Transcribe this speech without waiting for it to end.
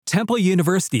Temple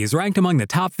University is ranked among the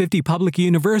top 50 public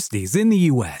universities in the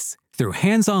U.S. Through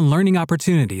hands-on learning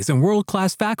opportunities and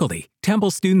world-class faculty,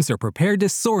 Temple students are prepared to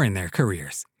soar in their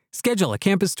careers. Schedule a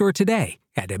campus tour today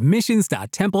at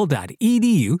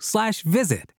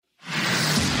admissions.temple.edu/visit.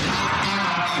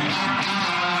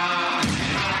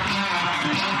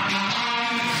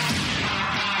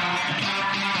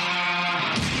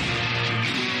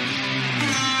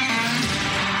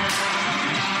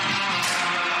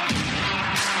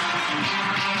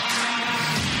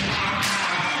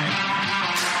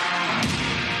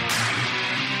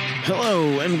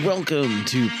 Hello and welcome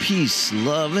to Peace,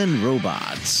 Love, and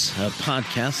Robots, a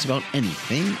podcast about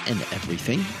anything and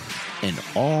everything and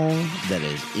all that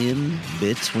is in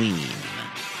between.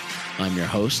 I'm your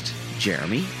host,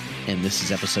 Jeremy, and this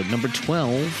is episode number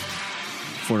 12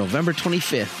 for November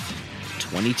 25th,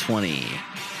 2020.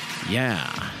 Yeah,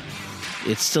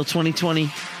 it's still 2020,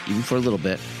 even for a little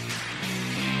bit.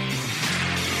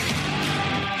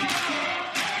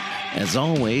 As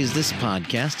always, this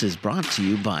podcast is brought to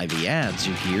you by the ads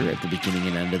you hear at the beginning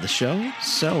and end of the show.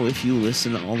 So if you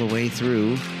listen all the way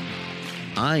through,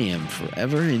 I am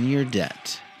forever in your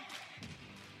debt.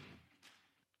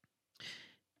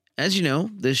 As you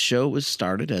know, this show was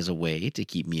started as a way to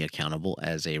keep me accountable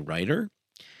as a writer.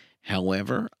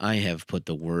 However, I have put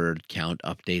the word count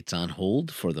updates on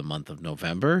hold for the month of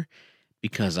November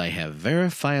because I have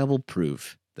verifiable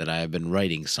proof that I have been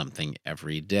writing something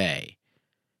every day.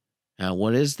 Now,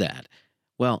 what is that?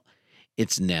 Well,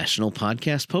 it's National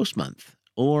Podcast Post Month,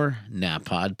 or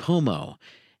NaPodPoMo,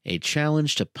 a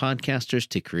challenge to podcasters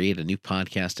to create a new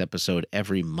podcast episode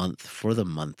every month for the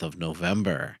month of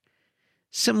November.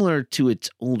 Similar to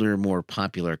its older, more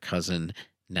popular cousin,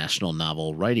 National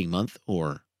Novel Writing Month,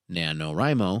 or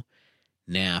NaNoWriMo,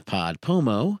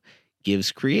 NaPodPoMo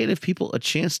gives creative people a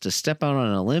chance to step out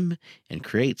on a limb and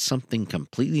create something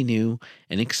completely new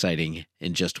and exciting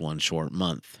in just one short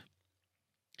month.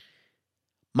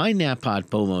 My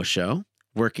NaPodPoMo show,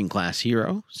 Working Class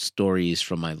Hero, Stories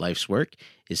from My Life's Work,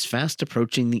 is fast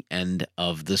approaching the end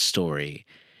of the story.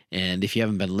 And if you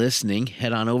haven't been listening,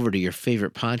 head on over to your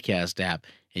favorite podcast app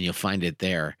and you'll find it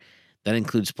there. That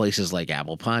includes places like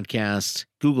Apple Podcasts,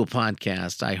 Google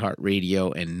Podcasts,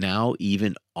 iHeartRadio, and now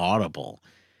even Audible.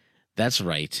 That's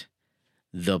right.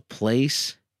 The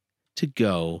place to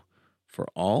go for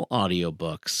all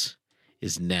audiobooks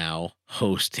is now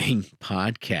hosting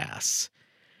podcasts.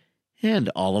 And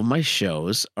all of my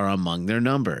shows are among their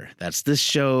number. That's this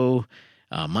show,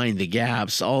 Mind the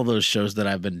Gaps, all those shows that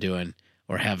I've been doing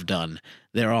or have done.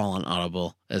 They're all on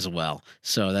Audible as well.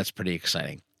 So that's pretty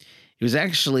exciting. It was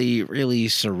actually really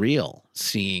surreal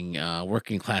seeing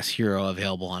Working Class Hero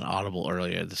available on Audible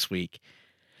earlier this week.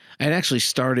 I had actually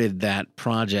started that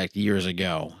project years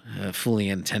ago, fully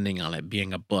intending on it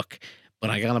being a book,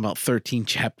 but I got about 13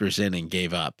 chapters in and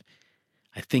gave up.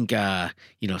 I think,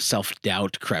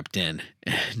 self-doubt crept in.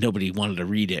 Nobody wanted to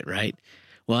read it, right?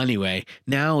 Well, anyway,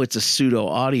 now it's a pseudo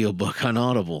audiobook on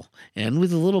Audible, and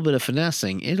with a little bit of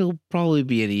finessing, it'll probably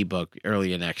be an ebook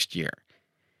early next year.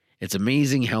 It's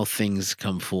amazing how things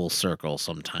come full circle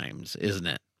sometimes, isn't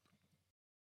it?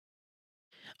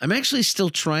 I'm actually still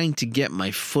trying to get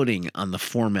my footing on the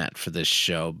format for this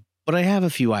show, but I have a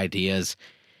few ideas,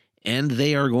 and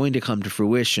they are going to come to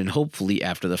fruition hopefully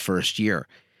after the first year.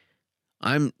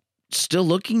 I'm still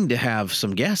looking to have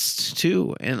some guests,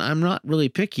 too, and I'm not really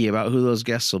picky about who those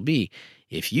guests will be.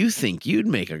 If you think you'd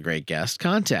make a great guest,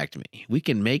 contact me. We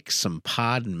can make some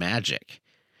pod magic.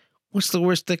 What's the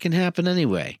worst that can happen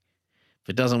anyway? If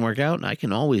it doesn't work out, I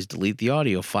can always delete the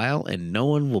audio file, and no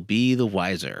one will be the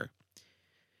wiser.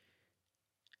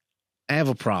 I have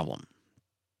a problem.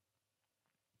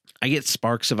 I get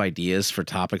sparks of ideas for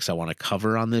topics I want to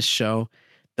cover on this show,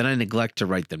 then I neglect to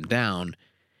write them down.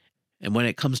 And when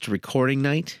it comes to recording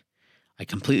night, I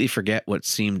completely forget what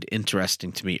seemed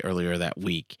interesting to me earlier that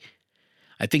week.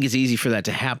 I think it's easy for that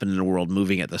to happen in a world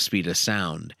moving at the speed of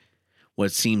sound.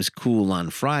 What seems cool on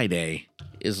Friday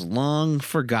is long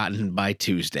forgotten by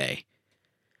Tuesday.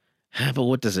 But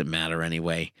what does it matter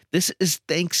anyway? This is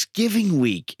Thanksgiving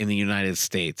week in the United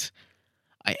States.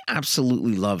 I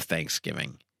absolutely love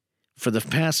Thanksgiving. For the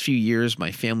past few years,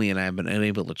 my family and I have been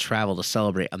unable to travel to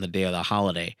celebrate on the day of the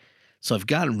holiday. So I've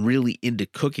gotten really into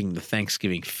cooking the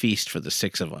Thanksgiving feast for the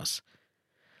 6 of us.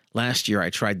 Last year, I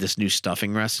tried this new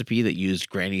stuffing recipe that used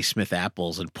Granny Smith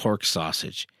apples and pork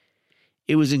sausage.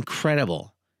 It was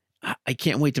incredible. I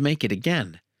can't wait to make it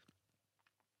again.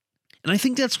 And I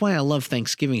think that's why I love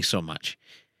Thanksgiving so much.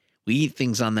 We eat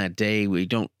things on that day we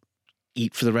don't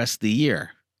eat for the rest of the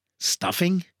year.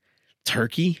 Stuffing,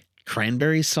 turkey,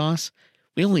 cranberry sauce.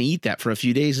 We only eat that for a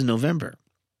few days in November.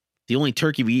 The only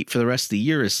turkey we eat for the rest of the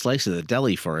year is slice of the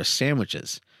deli for our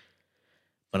sandwiches.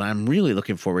 But I'm really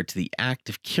looking forward to the act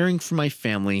of caring for my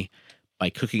family by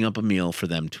cooking up a meal for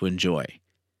them to enjoy.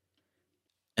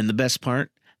 And the best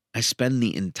part, I spend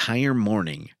the entire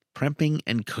morning prepping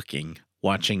and cooking,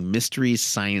 watching Mystery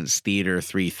Science Theater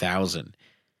 3000.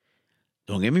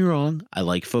 Don't get me wrong, I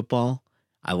like football,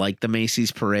 I like the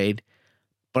Macy's Parade,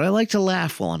 but I like to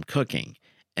laugh while I'm cooking,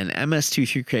 and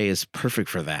MS2-3K is perfect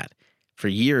for that. For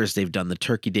years, they've done the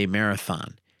Turkey Day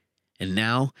Marathon, and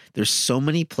now there's so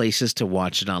many places to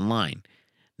watch it online.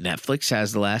 Netflix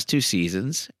has the last 2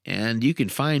 seasons, and you can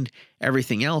find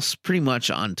everything else pretty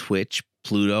much on Twitch,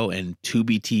 Pluto, and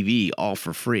Tubi TV, all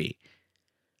for free.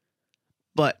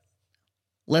 But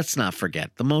let's not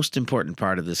forget, the most important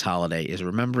part of this holiday is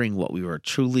remembering what we were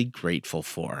truly grateful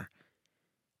for.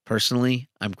 Personally,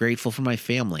 I'm grateful for my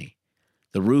family,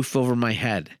 the roof over my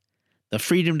head, the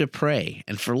freedom to pray,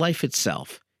 and for life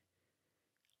itself.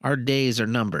 Our days are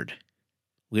numbered.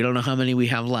 We don't know how many we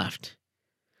have left.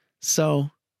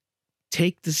 So,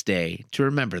 take this day to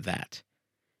remember that,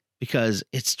 because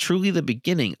it's truly the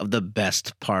beginning of the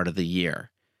best part of the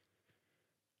year.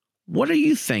 What are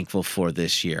you thankful for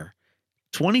this year?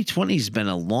 2020's been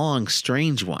a long,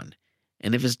 strange one,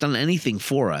 and if it's done anything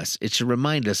for us, it should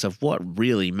remind us of what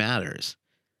really matters.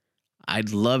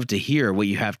 I'd love to hear what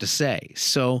you have to say,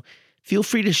 so feel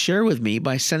free to share with me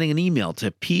by sending an email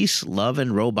to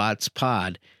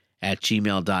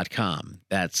peaceloveandrobotspod@gmail.com.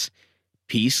 That's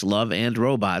peace, love, and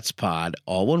robotspod,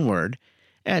 all one word,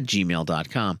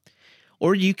 @gmail.com.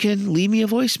 Or you can leave me a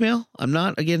voicemail. I'm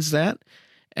not against that.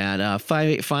 At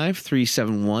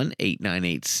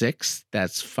 585-371-8986.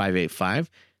 That's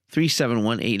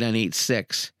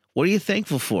 585-371-8986. What are you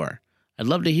thankful for? I'd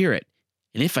love to hear it.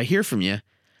 And if I hear from you,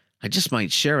 I just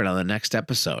might share it on the next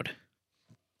episode.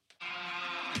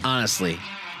 Honestly,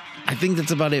 I think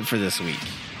that's about it for this week.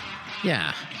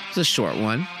 Yeah, it's a short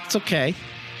one. It's okay.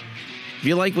 If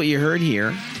you like what you heard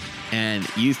here, and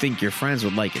you think your friends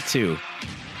would like it too,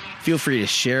 feel free to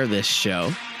share this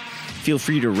show. Feel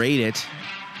free to rate it.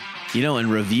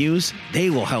 And reviews, they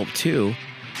will help too.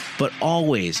 But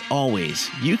always,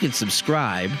 you can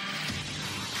subscribe.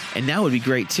 And that would be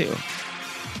great too.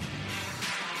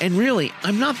 And really,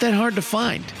 I'm not that hard to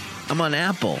find. I'm on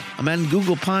Apple. I'm on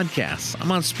Google Podcasts.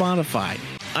 I'm on Spotify,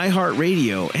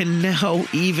 iHeartRadio, and now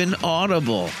even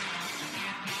Audible.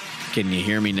 Can you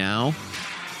hear me now?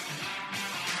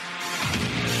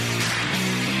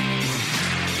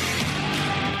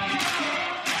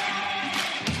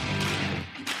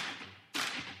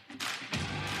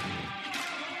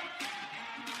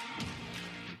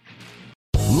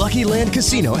 Lucky Land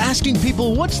Casino, asking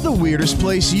people, what's the weirdest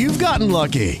place you've gotten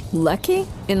lucky? Lucky?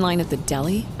 In line at the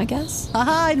deli, I guess?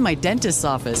 Aha, in my dentist's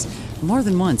office. More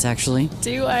than once, actually.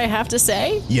 Do I have to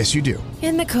say? Yes, you do.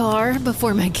 In the car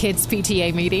before my kids'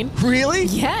 PTA meeting. Really?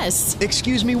 Yes.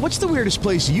 Excuse me, what's the weirdest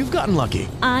place you've gotten lucky?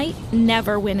 I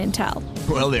never win and tell.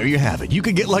 Well, there you have it. You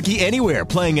can get lucky anywhere,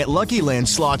 playing at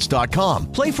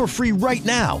LuckyLandSlots.com. Play for free right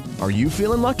now. Are you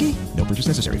feeling lucky? No purchase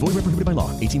necessary. Void where prohibited by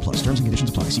law. 18+. Terms and conditions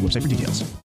apply. See website for details.